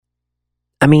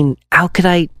I mean, how could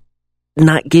I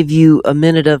not give you a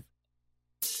minute of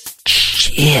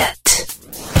shit?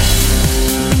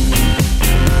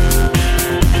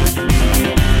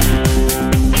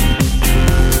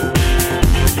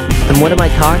 And what am I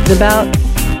talking about?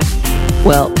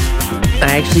 Well,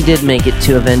 I actually did make it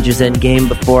to Avengers Endgame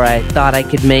before I thought I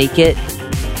could make it.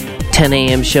 10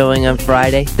 a.m. showing on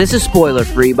Friday. This is spoiler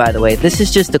free, by the way. This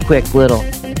is just a quick little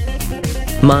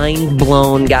mind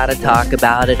blown, gotta talk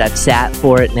about it. I've sat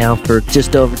for it now for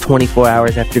just over 24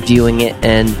 hours after viewing it,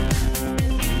 and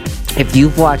if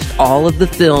you've watched all of the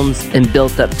films and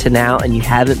built up to now and you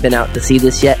haven't been out to see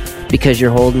this yet because you're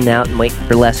holding out and waiting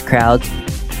for less crowds,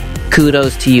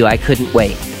 kudos to you. I couldn't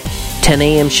wait. 10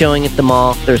 a.m. showing at the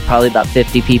mall. There's probably about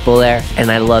 50 people there,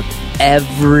 and I loved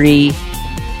every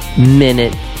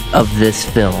minute of this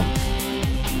film.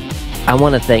 I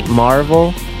want to thank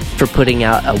Marvel for putting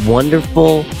out a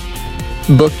wonderful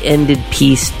book-ended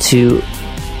piece to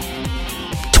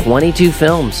 22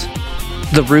 films.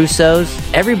 The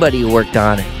Russos, everybody who worked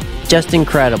on it, just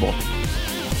incredible.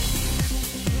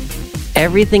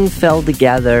 Everything fell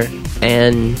together,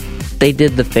 and they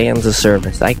did the fans a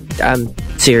service. I'm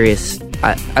serious.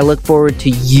 I look forward to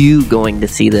you going to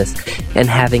see this and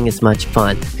having as much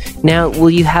fun. Now, will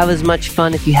you have as much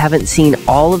fun if you haven't seen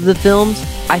all of the films?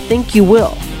 I think you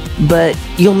will, but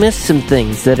you'll miss some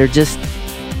things that are just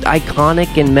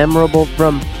iconic and memorable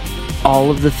from all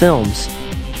of the films.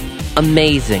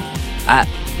 Amazing.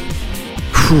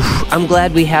 I'm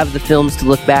glad we have the films to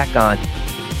look back on,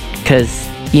 because,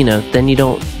 then you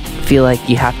don't feel like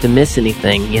you have to miss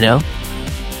anything,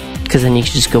 because then you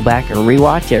can just go back and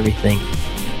rewatch everything.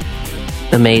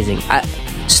 Amazing.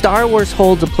 Star Wars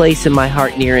holds a place in my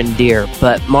heart near and dear,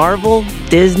 but Marvel,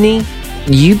 Disney,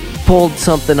 you pulled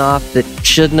something off that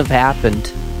shouldn't have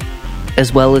happened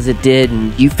as well as it did,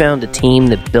 and you found a team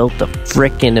that built a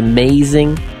frickin'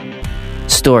 amazing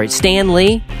story. Stan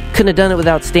Lee, couldn't have done it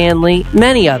without Stan Lee.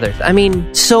 Many others. I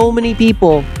mean, so many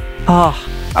people.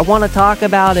 I want to talk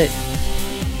about it.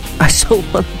 I so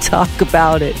want to talk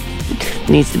about it.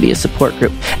 Needs to be a support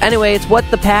group. Anyway, it's What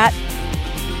the Pat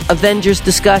Avengers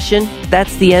discussion.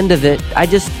 That's the end of it. I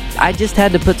just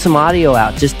had to put some audio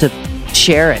out just to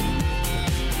share it.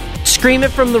 Scream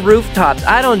it from the rooftops.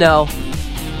 I don't know.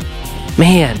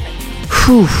 Man.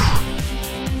 Whew.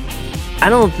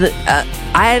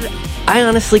 I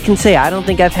honestly can say I don't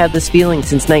think I've had this feeling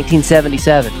since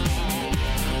 1977.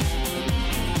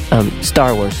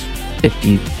 Star Wars, if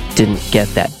you didn't get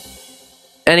that.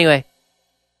 Anyway,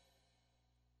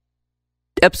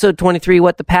 episode 23,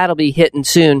 What the Pat will be hitting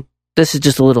soon. This is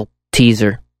just a little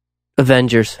teaser.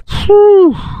 Avengers.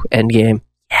 Whew. Endgame.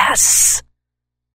 Yes.